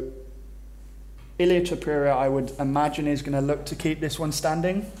 So Ilia Topuria, I would imagine, is going to look to keep this one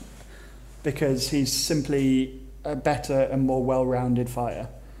standing because he's simply a better and more well-rounded fighter.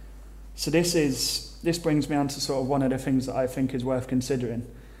 So this brings me on to sort of one of the things that I think is worth considering,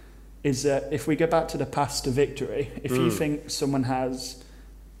 is that if we go back to the path to victory, if you think someone has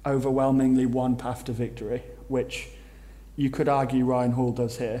overwhelmingly one path to victory, which you could argue Ryan Hall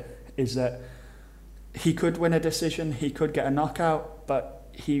does here, is that he could win a decision, he could get a knockout, but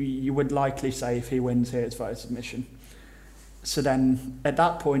you would likely say if he wins here it's via submission. So then at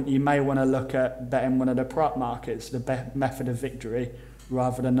that point you may want to look at betting one of the prop markets, the method of victory,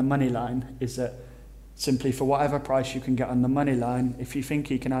 rather than the money line. Is that simply for whatever price you can get on the money line, if you think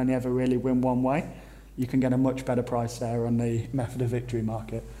he can only ever really win one way, you can get a much better price there on the method of victory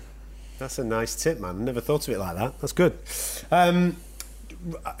market. That's a nice tip, man. Never thought of it like that. That's good.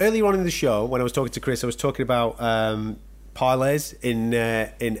 Earlier on in the show, when I was talking to Chris, I was talking about parlays in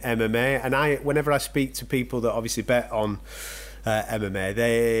MMA, and whenever I speak to people that obviously bet on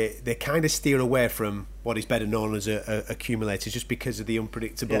MMA, they kind of steer away from what is better known as accumulators, just because of the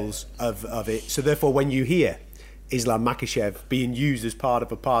unpredictables of it. So therefore, when you hear Islam Makhachev being used as part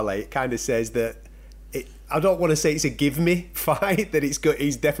of a parlay, it kind of says that I don't want to say it's a give me fight, that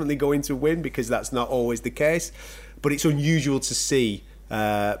he's definitely going to win, because that's not always the case, but it's unusual to see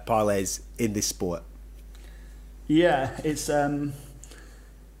parlays in this sport. Yeah, it's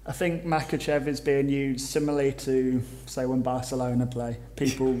I think Makhachev is being used similarly to, say, when Barcelona play.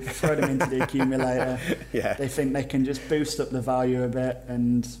 People throw them into the accumulator. Yeah. They think they can just boost up the value a bit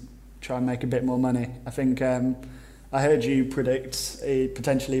and try and make a bit more money. I think I heard you predict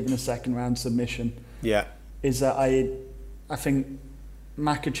potentially even a second round submission. Yeah. Is that I think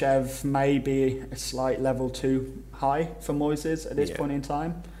Makhachev may be a slight level too high for Moises at this point in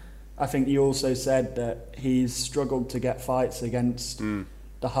time. I think you also said that he's struggled to get fights against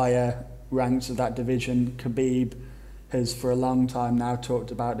the higher ranks of that division. Khabib has for a long time now talked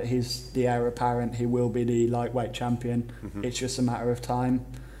about that he's the heir apparent, he will be the lightweight champion. It's just a matter of time.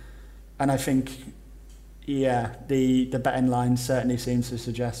 And I think, the betting line certainly seems to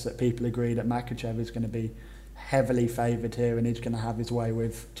suggest that people agree that Makhachev is going to be heavily favoured here and he's going to have his way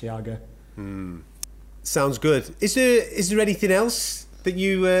with Thiago. Sounds good. Is there anything else that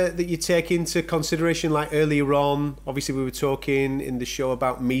you take into consideration? Like earlier on, obviously we were talking in the show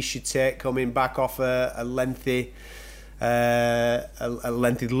about Misha Tate coming back off a lengthy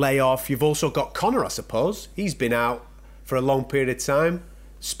layoff. You've also got Conor, I suppose. He's been out for a long period of time,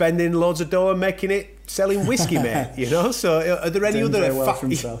 spending loads of dough and making it selling whiskey, mate. You know. So are there any other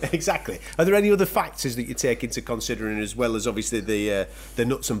exactly? Are there any other factors that you take into considering, as well as obviously the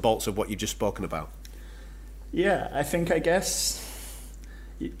nuts and bolts of what you've just spoken about? Yeah, I guess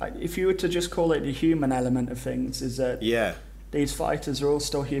if you were to just call it the human element of things, is that these fighters are all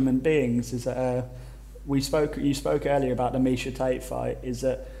still human beings. Is that you spoke earlier about the Misha Tate fight, is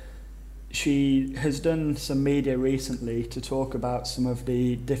that she has done some media recently to talk about some of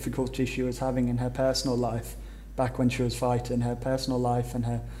the difficulties she was having in her personal life back when she was fighting. Her personal life and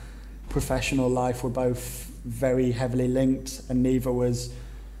her professional life were both very heavily linked, and neither was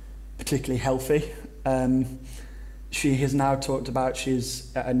particularly healthy. She has now talked about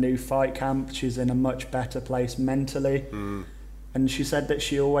she's at a new fight camp. She's in a much better place mentally. And she said that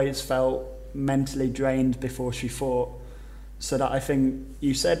she always felt mentally drained before she fought. So that I think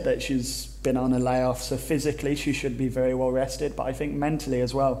you said that she's been on a layoff. So physically she should be very well rested, but I think mentally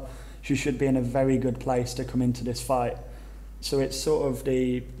as well, she should be in a very good place to come into this fight. So it's sort of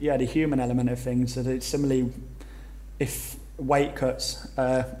the human element of things. So it's similarly, if weight cuts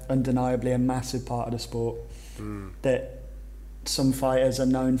are undeniably a massive part of the sport, that some fighters are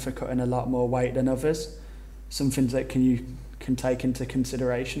known for cutting a lot more weight than others. Some things that you can take into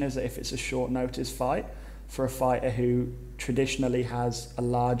consideration is that if it's a short notice fight for a fighter who traditionally has a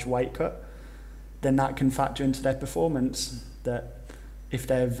large weight cut, then that can factor into their performance. That if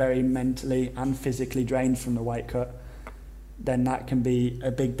they're very mentally and physically drained from the weight cut, then that can be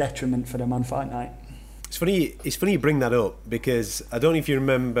a big detriment for them on fight night. It's funny you bring that up, because I don't know if you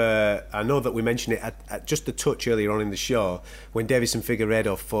remember, I know that we mentioned it at just a touch earlier on in the show, when Davison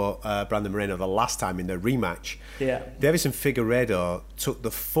Figueiredo fought Brandon Moreno the last time in their rematch. Yeah. Davison Figueiredo took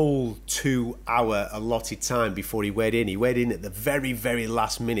the full 2 hour allotted time before he weighed in. He weighed in at the very, very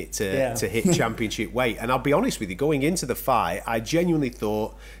last minute to hit championship weight. And I'll be honest with you, going into the fight, I genuinely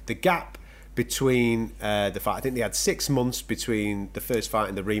thought the gap between the fight, I think they had 6 months between the first fight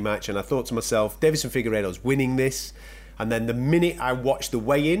and the rematch, and I thought to myself, Davison Figueiredo's winning this. And then the minute I watched the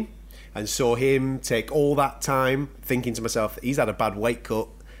weigh-in and saw him take all that time, thinking to myself, he's had a bad weight cut,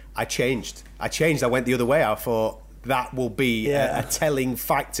 I changed. I went the other way. I thought that will be a telling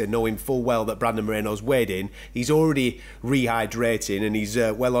factor, knowing full well that Brandon Moreno's weighed in. He's already rehydrating and he's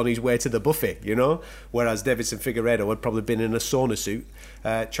well on his way to the buffet, you know? Whereas Davison Figueiredo had probably been in a sauna suit,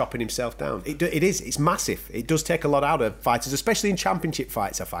 chopping himself down. It's massive. It does take a lot out of fighters, especially in championship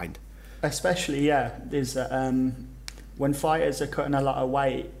fights, I find. Especially, there's when fighters are cutting a lot of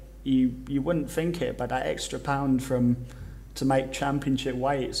weight, you wouldn't think it, but that extra pound to make championship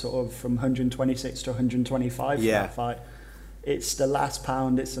weight, sort of from 126 to 125 for that fight, it's the last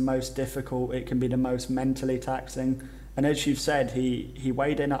pound, it's the most difficult, it can be the most mentally taxing. And as you've said, he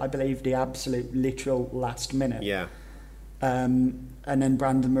weighed in at, I believe, the absolute literal last minute. And then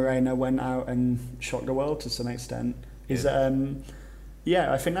Brandon Moreno went out and shocked the world to some extent. I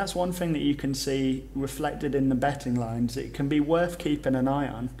think that's one thing that you can see reflected in the betting lines. It can be worth keeping an eye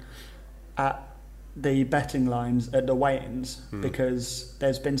on at the betting lines at the weigh-ins, because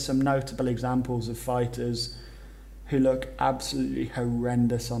there's been some notable examples of fighters who look absolutely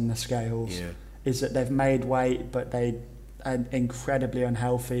horrendous on the scales. Is that they've made weight, but they are incredibly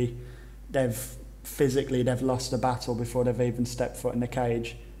unhealthy. They've lost the battle before they've even stepped foot in the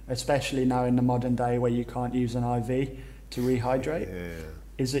cage, especially now in the modern day where you can't use an IV to rehydrate.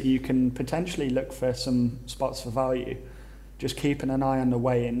 Is that you can potentially look for some spots for value, just keeping an eye on the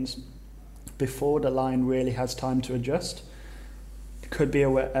weigh-ins before the line really has time to adjust. Could be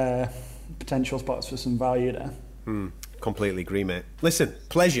a potential spots for some value there. Completely agree, mate. Listen,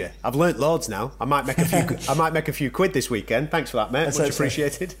 pleasure. I've learnt loads now. I might make a few quid this weekend. Thanks for that, mate. Much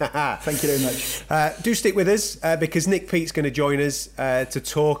appreciated. Thank you very much. Do stick with us because Nick Pete's going to join us to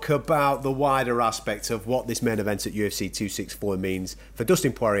talk about the wider aspect of what this main event at UFC 264 means for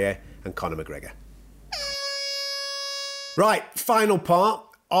Dustin Poirier and Conor McGregor. Right, final part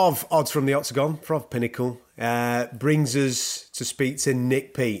of Odds from the Octagon, from Pinnacle, brings us to speak to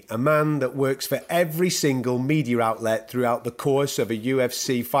Nick Pete, a man that works for every single media outlet throughout the course of a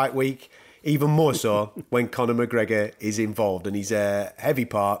UFC fight week, even more so when Conor McGregor is involved. And he's a heavy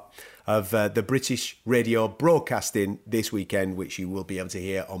part of the British radio broadcasting this weekend, which you will be able to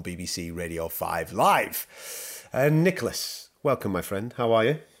hear on BBC Radio 5 Live. Nicholas, welcome, my friend. How are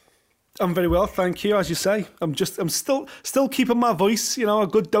you? I'm very well, thank you. As you say, I'm still keeping my voice, a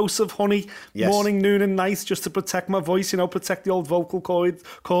good dose of honey, morning, noon and night, just to protect my voice, protect the old vocal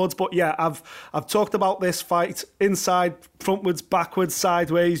cords. But yeah, I've talked about this fight inside, frontwards, backwards,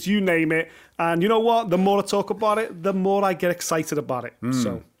 sideways, you name it. And you know what? The more I talk about it, the more I get excited about it.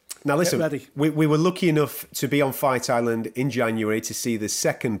 So now listen, we were lucky enough to be on Fight Island in January to see the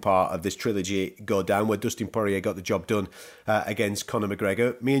second part of this trilogy go down, where Dustin Poirier got the job done against Conor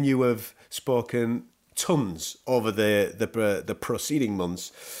McGregor. Me and you have spoken tons over the preceding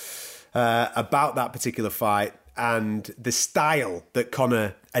months about that particular fight and the style that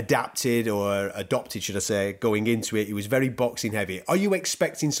Conor adopted, should I say, going into it. He was very boxing heavy. Are you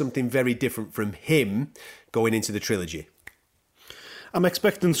expecting something very different from him going into the trilogy? I'm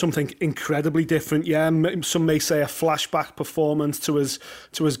expecting something incredibly different. Yeah, some may say a flashback performance to his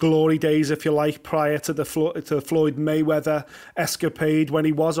glory days, if you like, prior to the Floyd Mayweather escapade when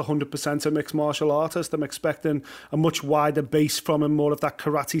he was 100% a mixed martial artist. I'm expecting a much wider base from him, more of that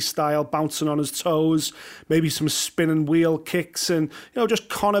karate style, bouncing on his toes, maybe some spinning wheel kicks, and just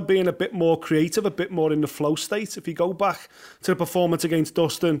Conor being a bit more creative, a bit more in the flow state. If you go back to the performance against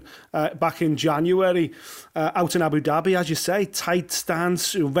Dustin back in January out in Abu Dhabi, as you say, tight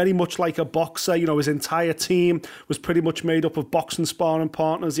stance, very much like a boxer. His entire team was pretty much made up of boxing sparring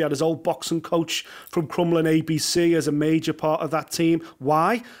partners. He had his old boxing coach from Crumlin ABC as a major part of that team.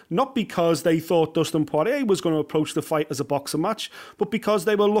 Why? Not because they thought Dustin Poirier was going to approach the fight as a boxing match, but because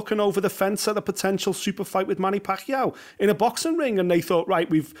they were looking over the fence at a potential super fight with Manny Pacquiao in a boxing ring, and they thought, right,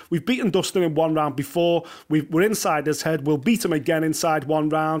 we've beaten Dustin in one round before, we're inside his head, we'll beat him again inside one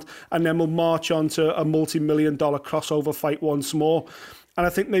round, and then we'll march on to a multi-million-dollar crossover fight once more. And I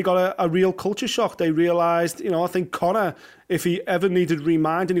think they got a real culture shock. They realised, I think Conor, if he ever needed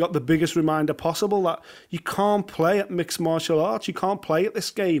reminding, he got the biggest reminder possible that you can't play at mixed martial arts. You can't play at this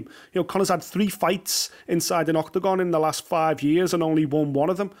game. Conor's had 3 fights inside an octagon in the last 5 years and only won one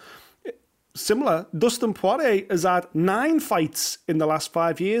of them. Similar, Dustin Poirier has had 9 fights in the last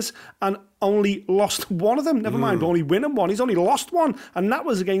 5 years and only lost one of them. Never mind only winning one. He's only lost one, and that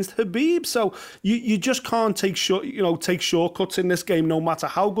was against Khabib. So you just can't take shortcuts in this game, no matter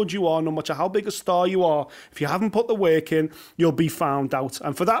how good you are, no matter how big a star you are. If you haven't put the work in, you'll be found out.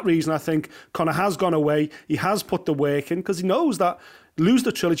 And for that reason, I think Conor has gone away. He has put the work in because he knows that lose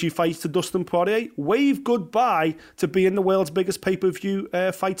the trilogy fight to Dustin Poirier, wave goodbye to being the world's biggest pay-per-view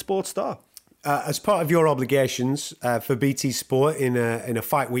fight sports star. As part of your obligations for BT Sport in a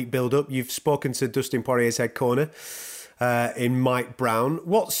fight week build-up, you've spoken to Dustin Poirier's head corner in Mike Brown.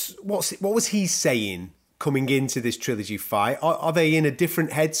 What was he saying coming into this trilogy fight? Are they in a different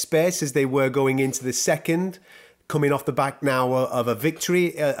headspace as they were going into the second, coming off the back now of a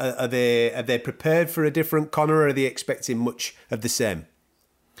victory? Are they prepared for a different Conor, or are they expecting much of the same?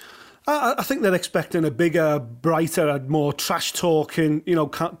 I think they're expecting a bigger, brighter, more trash-talking,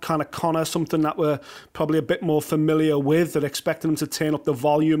 kind of Conor, something that we're probably a bit more familiar with. They're expecting him to turn up the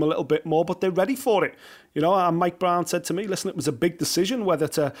volume a little bit more, but they're ready for it. And Mike Brown said to me, listen, it was a big decision whether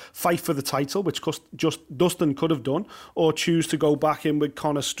to fight for the title, which just Dustin could have done, or choose to go back in with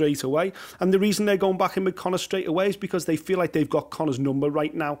Conor straight away. And the reason they're going back in with Conor straight away is because they feel like they've got Conor's number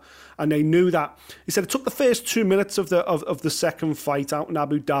right now. And they knew that. He said it took the first 2 minutes of the second fight out in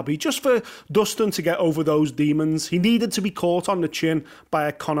Abu Dhabi just for Dustin to get over those demons. He needed to be caught on the chin by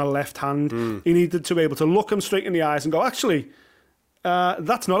a Conor left hand. He needed to be able to look him straight in the eyes and go, actually,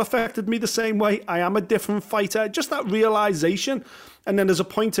 that's not affected me the same way. I am a different fighter. Just that realisation. And then there's a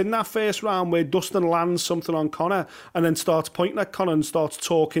point in that first round where Dustin lands something on Conor and then starts pointing at Conor and starts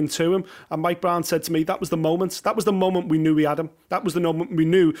talking to him. And Mike Brown said to me, that was the moment. That was the moment we knew we had him. That was the moment we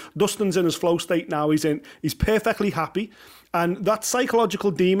knew Dustin's in his flow state now. He's perfectly happy. And that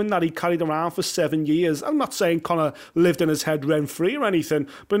psychological demon that he carried around for 7 years, I'm not saying Conor lived in his head rent-free or anything,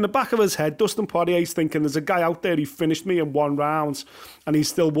 but in the back of his head, Dustin Poirier's thinking, there's a guy out there who finished me in 1 round, and he's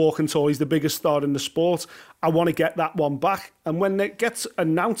still walking tall. He's the biggest star in the sport. I want to get that one back. And when it gets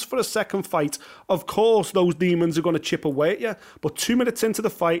announced for a second fight, of course, those demons are going to chip away at you. But 2 minutes into the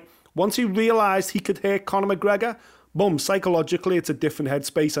fight, once he realised he could hurt Conor McGregor, boom, psychologically, it's a different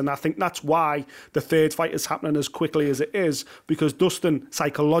headspace. And I think that's why the third fight is happening as quickly as it is, because Dustin,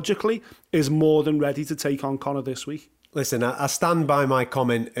 psychologically, is more than ready to take on Conor this week. Listen, I stand by my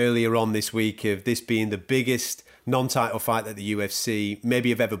comment earlier on this week of this being the biggest non-title fight that the UFC maybe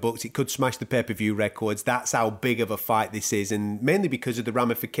have ever booked. It could smash the pay-per-view records. That's how big of a fight this is, and mainly because of the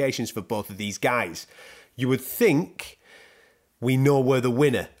ramifications for both of these guys. You would think we know where the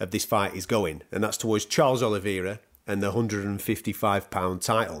winner of this fight is going, and that's towards Charles Oliveira and the 155-pound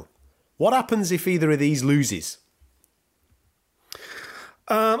title. What happens if either of these loses?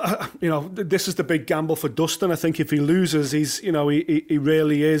 This is the big gamble for Dustin. I think if he loses, he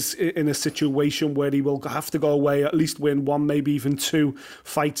really is in a situation where he will have to go away, at least win 1, maybe even 2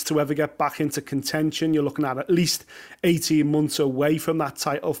 fights to ever get back into contention. You're looking at least 18 months away from that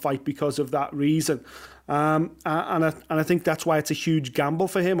title fight because of that reason. And I think that's why it's a huge gamble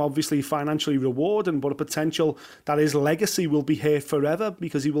for him, obviously financially rewarding, but a potential that his legacy will be here forever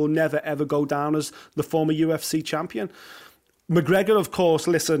because he will never, ever go down as the former UFC champion. McGregor, of course,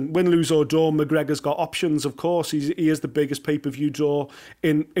 listen, win, lose or draw, McGregor's got options, of course. He is the biggest pay-per-view draw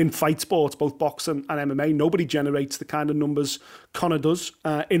in fight sports, both boxing and MMA. Nobody generates the kind of numbers Conor does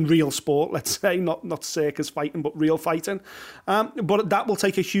in real sport, let's say, not circus fighting, but real fighting. But that will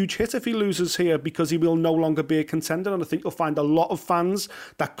take a huge hit if he loses here, because he will no longer be a contender. And I think you'll find a lot of fans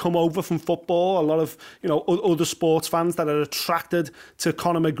that come over from football, a lot of other sports fans that are attracted to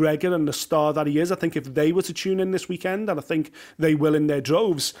Conor McGregor and the star that he is. I think if they were to tune in this weekend, and I think they will in their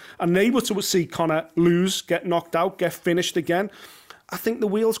droves, and they were to see Conor lose, get knocked out, get finished again, I think the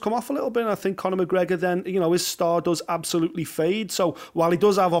wheels come off a little bit. And I think Conor McGregor then, his star does absolutely fade. So while he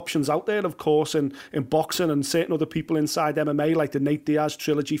does have options out there, of course, in boxing and certain other people inside MMA, like the Nate Diaz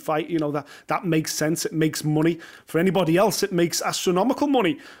trilogy fight, that makes sense. It makes money. For anybody else, it makes astronomical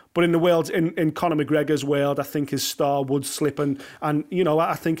money. But in the world, in Conor McGregor's world, I think his star would slip. And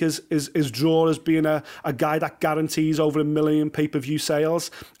I think his draw as being a guy that guarantees over 1 million pay-per-view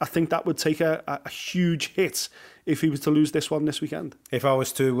sales, I think that would take a huge hit if he was to lose this one this weekend. If I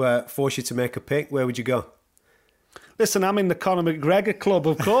was to force you to make a pick, where would you go? Listen, I'm in the Conor McGregor club,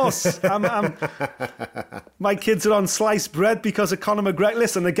 of course. My kids are on sliced bread because of Conor McGregor.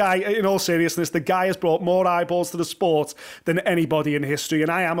 Listen, the guy, in all seriousness, the guy has brought more eyeballs to the sport than anybody in history. And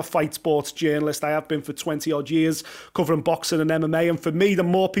I am a fight sports journalist. I have been for 20 odd years covering boxing and MMA. And for me, the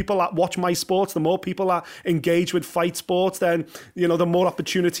more people that watch my sports, the more people that engage with fight sports, then, the more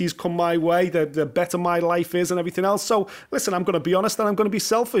opportunities come my way, the better my life is and everything else. So, listen, I'm going to be honest and I'm going to be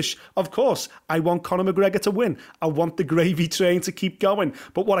selfish. Of course, I want Conor McGregor to win. I want the gravy train to keep going.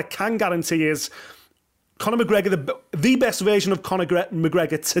 But what I can guarantee is Conor McGregor, the best version of Conor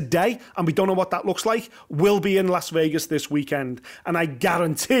McGregor today, and we don't know what that looks like, will be in Las Vegas this weekend. And I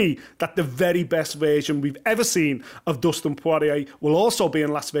guarantee that the very best version we've ever seen of Dustin Poirier will also be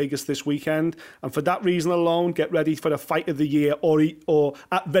in Las Vegas this weekend. And for that reason alone, get ready for the fight of the year, or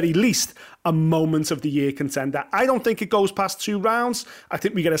at very least, a moment of the year contender. I don't think it goes past 2 rounds. I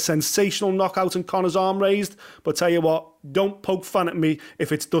think we get a sensational knockout and Conor's arm raised. But tell you what, don't poke fun at me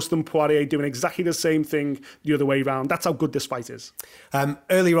if it's Dustin Poirier doing exactly the same thing the other way around. That's how good this fight is.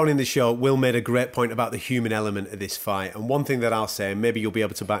 Earlier on in the show, Will made a great point about the human element of this fight. And one thing that I'll say, and maybe you'll be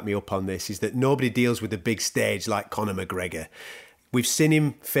able to back me up on this, is that nobody deals with the big stage like Conor McGregor. We've seen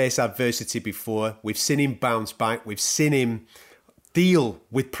him face adversity before. We've seen him bounce back. We've seen him deal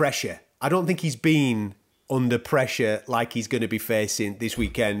with pressure. I don't think he's been under pressure like he's going to be facing this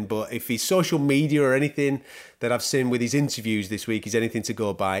weekend. But if his social media or anything that I've seen with his interviews this week is anything to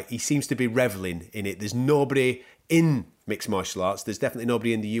go by, he seems to be reveling in it. There's nobody in mixed martial arts, there's definitely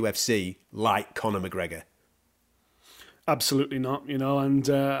nobody in the UFC like Conor McGregor. Absolutely not, and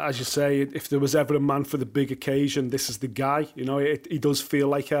as you say, if there was ever a man for the big occasion, this is the guy. He does feel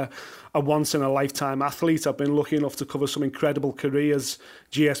like a once-in-a-lifetime athlete. I've been lucky enough to cover some incredible careers,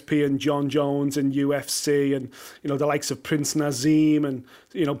 GSP and John Jones and UFC, and the likes of Prince Nazim and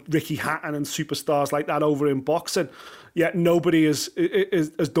Ricky Hatton and superstars like that over in boxing. Yet nobody has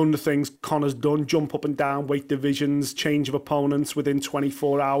done the things Conor's done: jump up and down weight divisions, change of opponents within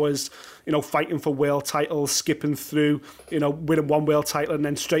 24 hours, fighting for world titles, skipping through, winning one world title and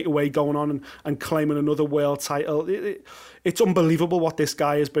then straight away going on and claiming another world title. It's unbelievable what this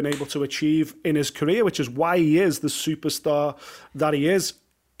guy has been able to achieve in his career, which is why he is the superstar that he is.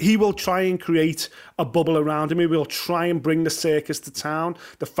 He will try and create a bubble around him. He will try and bring the circus to town.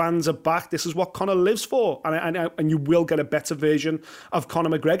 The fans are back. This is what Conor lives for. And you will get a better version of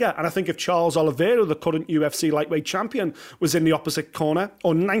Conor McGregor. And I think if Charles Oliveira, the current UFC lightweight champion, was in the opposite corner,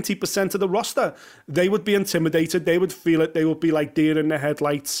 or 90% of the roster, they would be intimidated. They would feel it. They would be like deer in the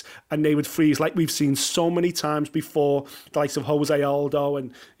headlights, and they would freeze like we've seen so many times before, the likes of Jose Aldo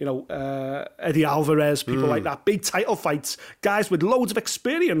and Eddie Alvarez, people like that. Big title fights, guys with loads of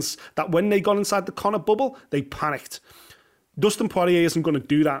experience, that when they got inside the Conor bubble, they panicked. Dustin Poirier isn't going to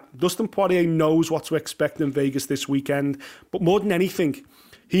do that. Dustin Poirier knows what to expect in Vegas this weekend, but more than anything,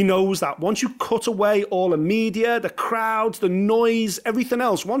 he knows that once you cut away all the media, the crowds, the noise, everything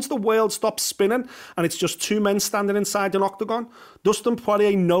else, once the world stops spinning and it's just 2 men standing inside an octagon, Dustin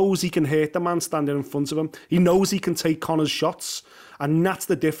Poirier knows he can hurt the man standing in front of him. He knows he can take Conor's shots, and that's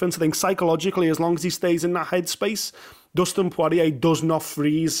the difference. I think psychologically, as long as he stays in that headspace, Dustin Poirier does not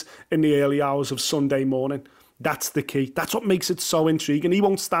freeze in the early hours of Sunday morning. That's the key. That's what makes it so intriguing. He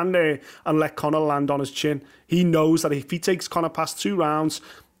won't stand there and let Conor land on his chin. He knows that if he takes Conor past 2 rounds,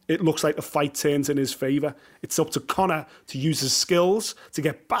 it looks like the fight turns in his favour. It's up to Conor to use his skills to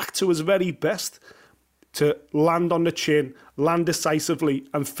get back to his very best. to land on the chin, land decisively,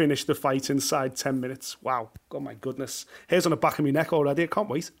 and finish the fight inside 10 minutes. Wow. Oh, my goodness. Hairs on the back of my neck already. I can't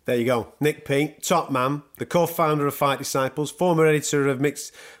wait. There you go. Nick Pink, top man, the co-founder of Fight Disciples, former editor of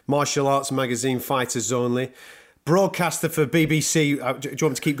mixed martial arts magazine Fighters Only, broadcaster for BBC. Do you want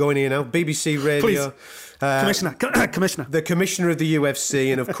me to keep going here now? BBC Radio. Please. Commissioner. The commissioner of the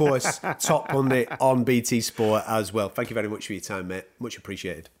UFC, and of course, top pundit on BT Sport as well. Thank you very much for your time, mate. Much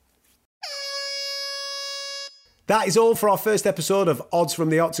appreciated. That is all for our first episode of Odds from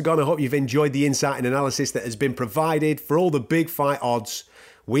the Octagon. I hope you've enjoyed the insight and analysis that has been provided for all the big fight odds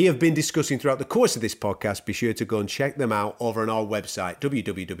we have been discussing throughout the course of this podcast. Be sure to go and check them out over on our website,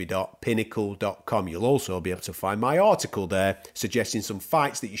 www.pinnacle.com. You'll also be able to find my article there suggesting some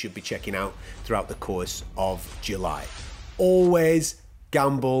fights that you should be checking out throughout the course of July. Always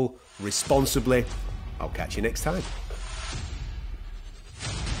gamble responsibly. I'll catch you next time.